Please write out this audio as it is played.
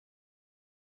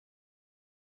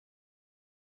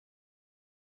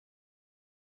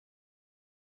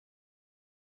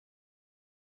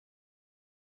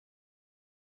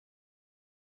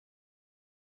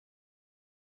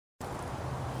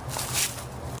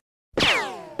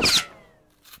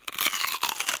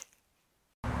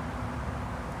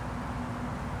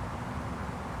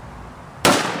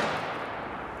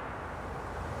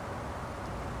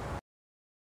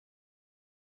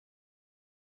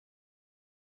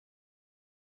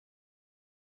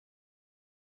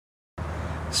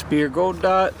Speer Gold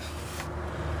dot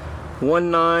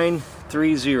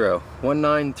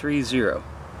 1930.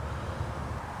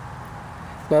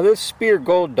 Now this Speer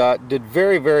Gold dot did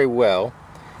very, very well,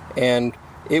 and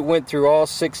it went through all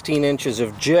 16 inches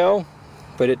of gel,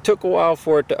 but it took a while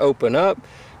for it to open up.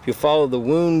 If you follow the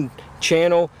wound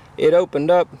channel, it opened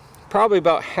up probably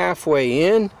about halfway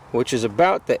in, which is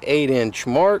about the 8-inch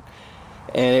mark,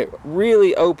 and it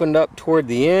really opened up toward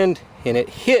the end, and it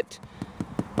hit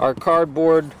our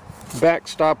cardboard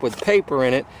backstop with paper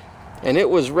in it, and it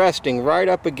was resting right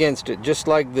up against it just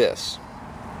like this.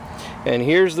 And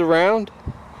here's the round.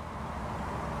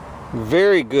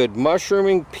 Very good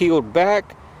mushrooming, peeled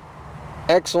back,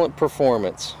 excellent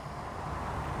performance.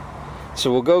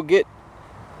 So we'll go get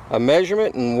a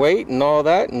measurement and weight and all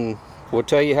that, and we'll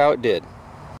tell you how it did.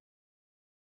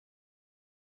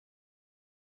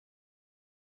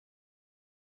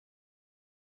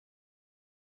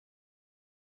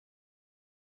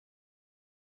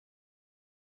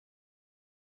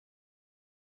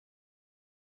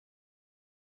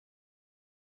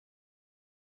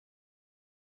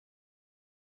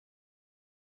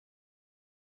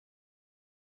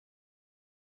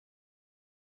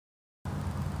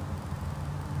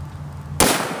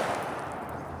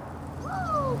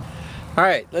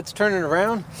 Alright, let's turn it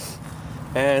around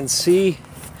and see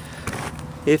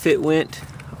if it went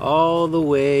all the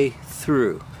way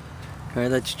through. Alright,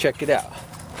 let's check it out.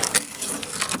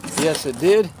 Yes, it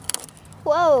did.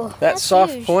 Whoa, that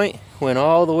soft huge. point went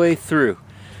all the way through.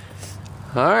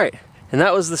 Alright, and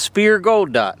that was the Speer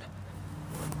Gold dot.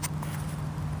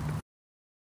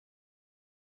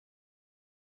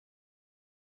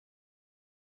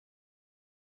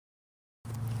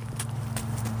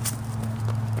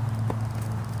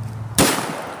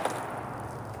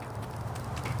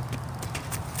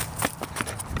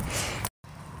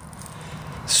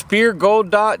 Speer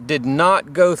Gold dot did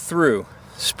not go through.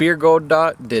 Speer Gold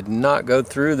dot did not go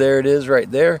through. There it is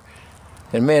right there.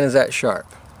 And man, is that sharp.